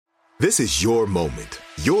This is your moment,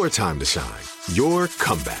 your time to shine, your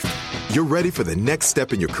comeback. You're ready for the next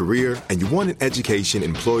step in your career, and you want an education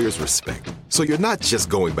employers respect. So you're not just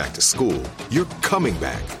going back to school, you're coming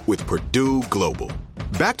back with Purdue Global.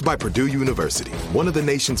 Backed by Purdue University, one of the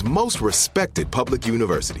nation's most respected public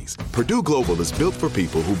universities, Purdue Global is built for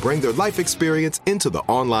people who bring their life experience into the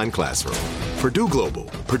online classroom. Purdue Global,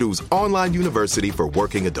 Purdue's online university for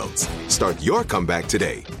working adults. Start your comeback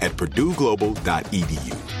today at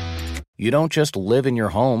purdueglobal.edu. You don't just live in your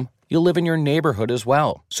home, you live in your neighborhood as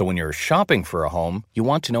well. So when you're shopping for a home, you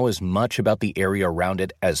want to know as much about the area around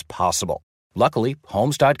it as possible. Luckily,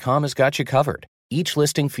 Homes.com has got you covered. Each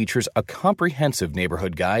listing features a comprehensive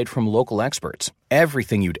neighborhood guide from local experts.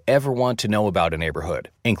 Everything you'd ever want to know about a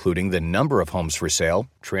neighborhood, including the number of homes for sale,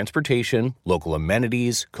 transportation, local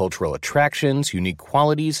amenities, cultural attractions, unique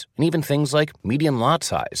qualities, and even things like median lot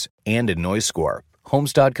size and a noise score.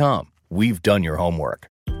 Homes.com. We've done your homework.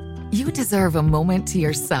 You deserve a moment to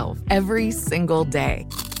yourself every single day.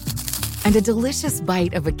 And a delicious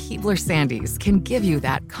bite of a Keebler Sandies can give you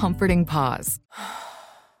that comforting pause.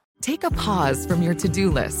 Take a pause from your to-do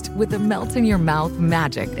list with the melt-in-your-mouth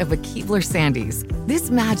magic of a Keebler Sandies. This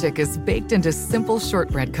magic is baked into simple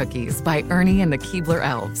shortbread cookies by Ernie and the Keebler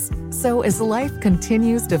Elves. So as life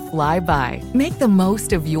continues to fly by, make the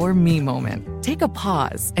most of your me moment. Take a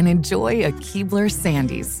pause and enjoy a Keebler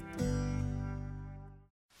Sandies.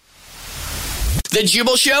 The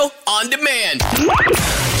Jubal Show on demand.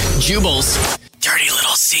 Jubal's dirty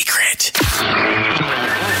little secret.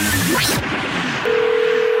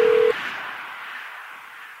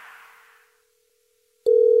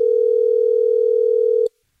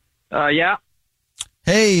 Yeah.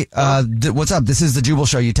 Hey, what's up? This is the Jubal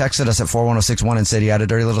Show. You texted us at 41061 and said you had a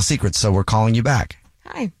dirty little secret, so we're calling you back.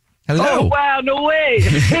 Hi. Hello. Oh, wow. No way.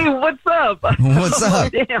 Hey, what's up? What's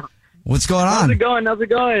up? Damn. What's going on? How's it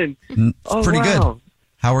going? Pretty good.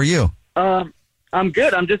 How are you? I'm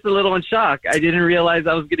good. I'm just a little in shock. I didn't realize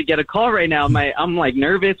I was going to get a call right now. I'm like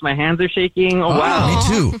nervous. My hands are shaking. Oh, wow. Me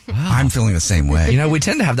too. Wow. I'm feeling the same way. You know, we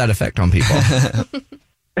tend to have that effect on people.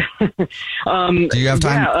 Do you have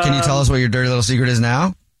time? Can you tell us what your dirty little secret is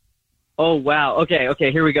now? Oh, wow.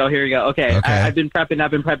 Okay. Here we go. Okay. I've been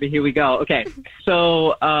prepping. Here we go. Okay.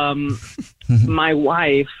 So, my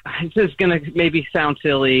wife, this is going to maybe sound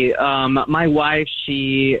silly. My wife,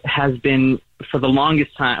 she has been for the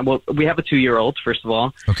longest time. Well, we have a 2-year-old, first of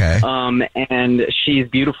all. Okay. And she's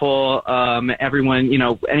beautiful. Everyone, you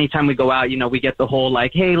know, anytime we go out, you know, we get the whole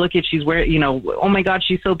like, hey, look at, she's wearing, you know, oh my God,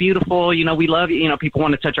 she's so beautiful. You know, we love you. You know, people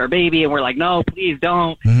want to touch our baby and we're like, no, please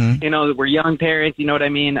don't. Mm-hmm. You know, we're young parents, you know what I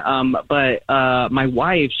mean? But my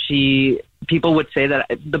wife, people would say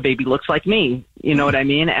that the baby looks like me, you know what I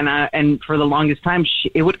mean? And for the longest time,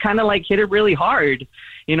 it would kind of like hit her really hard.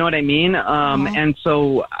 You know what I mean? And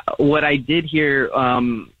so what I did here,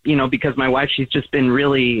 you know, because my wife, she's just been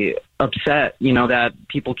really upset, you know, that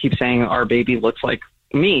people keep saying our baby looks like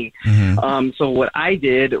me. Mm-hmm. So what I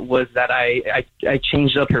did was that I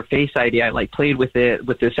changed up her Face ID. I like played with it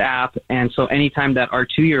with this app. And so anytime that our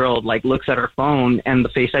 2-year-old like looks at her phone and the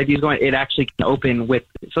Face ID is going, it actually can open with,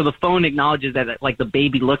 so the phone acknowledges that like the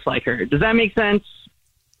baby looks like her. Does that make sense?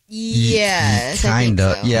 Yes. Kind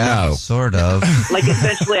of. So. Yeah, No. sort of. Like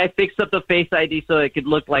essentially I fixed up the Face ID so it could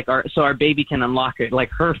look like our baby can unlock it, like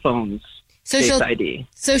her phone's Face ID.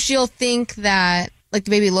 So she'll think that like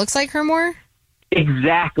the baby looks like her more?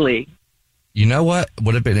 Exactly. You know what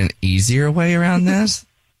would have been an easier way around this?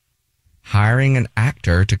 Hiring an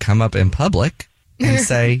actor to come up in public and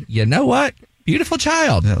say, you know what? Beautiful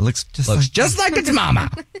child. Yeah, it looks just like its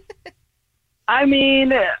mama. I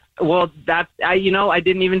mean, well, I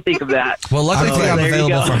didn't even think of that. Well, luckily I'm there you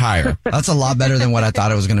available go. for hire. That's a lot better than what I thought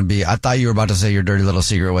it was going to be. I thought you were about to say your dirty little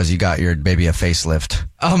secret was you got your baby a facelift.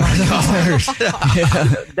 Oh my gosh.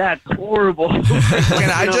 That's horrible. Can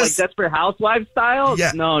I just like Desperate Housewives style?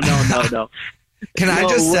 Yeah. No. Can I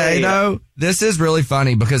just say, though, this is really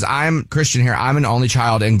funny because I'm Christian here. I'm an only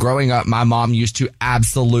child. And growing up, my mom used to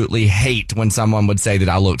absolutely hate when someone would say that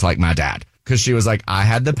I looked like my dad. Because she was like, I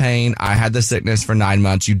had the pain. I had the sickness for 9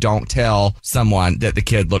 months. You don't tell someone that the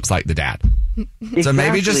kid looks like the dad. Exactly. So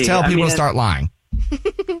maybe just tell people to start lying.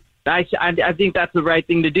 I think that's the right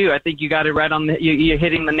thing to do. I think you got it right on you're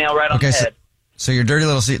hitting the nail right on the head. So your dirty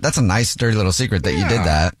little secret, that's a nice dirty little secret that you did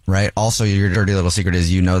that, right? Also, your dirty little secret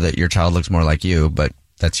is you know that your child looks more like you, but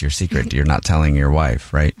that's your secret. You're not telling your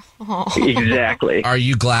wife, right? Exactly. Are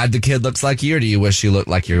you glad the kid looks like you, or do you wish you looked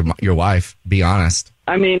like your wife? Be honest.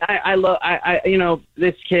 I mean, I love, you know,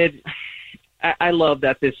 this kid, I love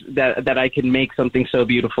that I can make something so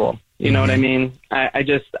beautiful. You know what I mean? I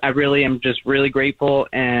really am just really grateful.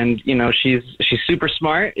 And, you know, she's super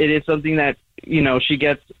smart. It is something that, you know, she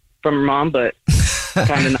gets from her mom, but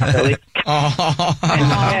kind of not really.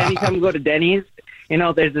 And anytime we go to Denny's, you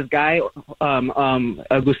know, there's this guy,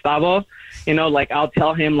 Gustavo, you know, like I'll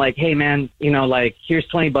tell him like, hey man, you know, like here's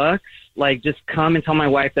 $20. Like just come and tell my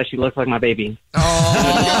wife that she looks like my baby.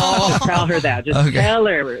 Just tell her that. Just tell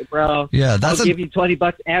her, bro. Yeah, I'll give you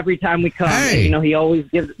 $20 every time we come. Hey. And, you know, he always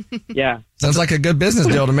gives. Yeah. Sounds like a good business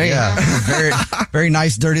deal to me. Yeah. Very, very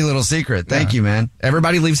nice, dirty little secret. Thank you, man.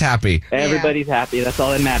 Everybody leaves happy. Everybody's happy. That's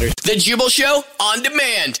all that matters. The Jubal Show on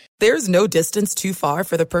demand. There's no distance too far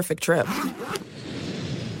for the perfect trip.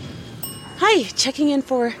 Hi, checking in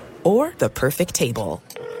for... Or the perfect table.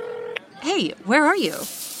 Hey, where are you?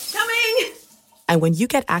 Coming! And when you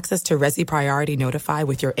get access to Resi Priority Notify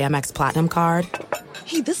with your Amex Platinum card...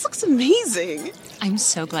 Hey, this looks amazing. I'm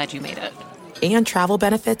so glad you made it. And travel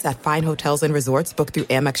benefits at fine hotels and resorts booked through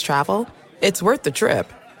Amex Travel, it's worth the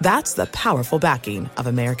trip. That's the powerful backing of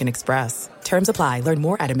American Express. Terms apply. Learn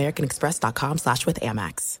more at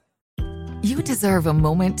americanexpress.com/withAmex. You deserve a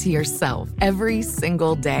moment to yourself every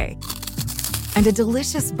single day. And a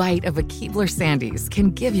delicious bite of a Keebler Sandies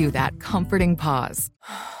can give you that comforting pause.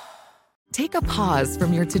 Take a pause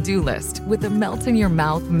from your to-do list with the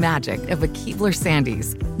melt-in-your-mouth magic of a Keebler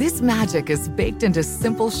Sandies. This magic is baked into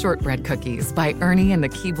simple shortbread cookies by Ernie and the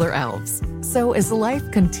Keebler Elves. So as life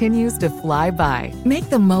continues to fly by, make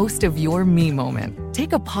the most of your me moment.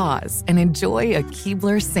 Take a pause and enjoy a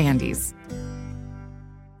Keebler Sandies.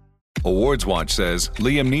 Awards Watch says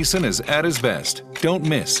Liam Neeson is at his best. Don't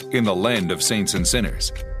miss In the Land of Saints and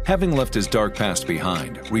Sinners. Having left his dark past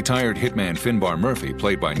behind, retired hitman Finbar Murphy,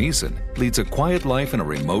 played by Neeson, leads a quiet life in a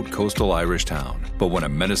remote coastal Irish town. But when a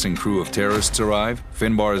menacing crew of terrorists arrive,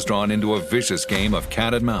 Finbar is drawn into a vicious game of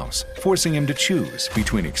cat and mouse, forcing him to choose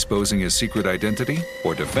between exposing his secret identity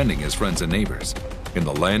or defending his friends and neighbors. In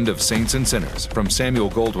the Land of Saints and Sinners, from Samuel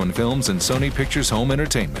Goldwyn Films and Sony Pictures Home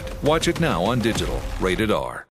Entertainment. Watch it now on digital. Rated R.